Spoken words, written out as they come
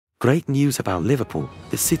Great news about Liverpool,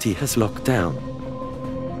 the city has locked down.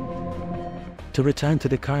 To return to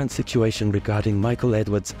the current situation regarding Michael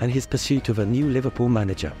Edwards and his pursuit of a new Liverpool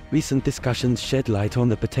manager, recent discussions shed light on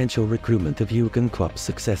the potential recruitment of Jurgen Klopp's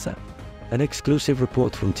successor. An exclusive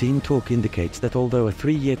report from Team Talk indicates that although a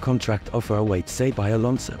 3-year contract offer awaits by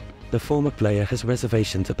Alonso, the former player has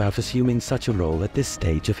reservations about assuming such a role at this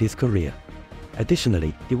stage of his career.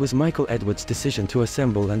 Additionally, it was Michael Edwards' decision to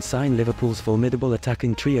assemble and sign Liverpool's formidable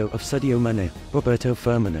attacking trio of Sadio Mane, Roberto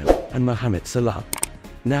Firmino, and Mohamed Salah.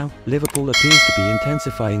 Now, Liverpool appears to be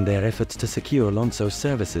intensifying their efforts to secure Alonso's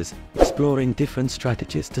services, exploring different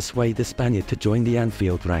strategies to sway the Spaniard to join the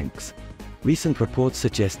Anfield ranks. Recent reports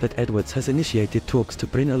suggest that Edwards has initiated talks to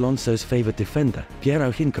bring Alonso's favoured defender, Piero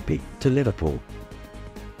Hincapie, to Liverpool.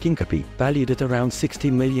 Hincapie, valued at around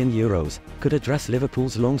 €60 million, could address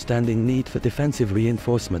Liverpool's long-standing need for defensive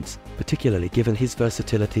reinforcements, particularly given his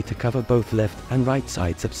versatility to cover both left and right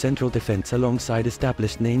sides of central defence alongside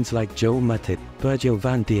established names like Joel Matip, Virgil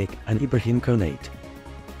van Dijk, and Ibrahim Konate.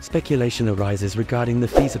 Speculation arises regarding the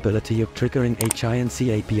feasibility of triggering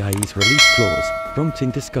HINCAPIE's release clause, prompting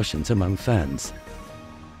discussions among fans.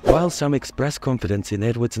 While some express confidence in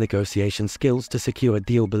Edwards' negotiation skills to secure a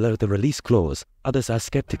deal below the release clause, others are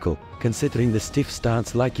skeptical, considering the stiff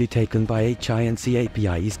stance likely taken by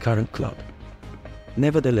HINCAPIE's current club.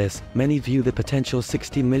 Nevertheless, many view the potential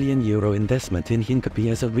 €60 million investment in Hincapie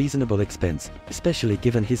as a reasonable expense, especially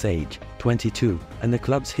given his age, 22, and the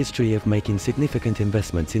club's history of making significant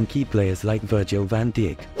investments in key players like Virgil van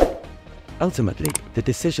Dijk. Ultimately, the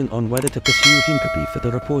decision on whether to pursue Hincapie for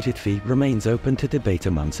the reported fee remains open to debate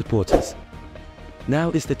among supporters. Now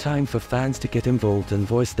is the time for fans to get involved and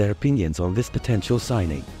voice their opinions on this potential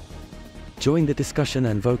signing. Join the discussion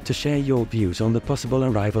and vote to share your views on the possible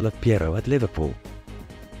arrival of Piero at Liverpool.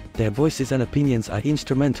 Their voices and opinions are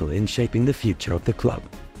instrumental in shaping the future of the club.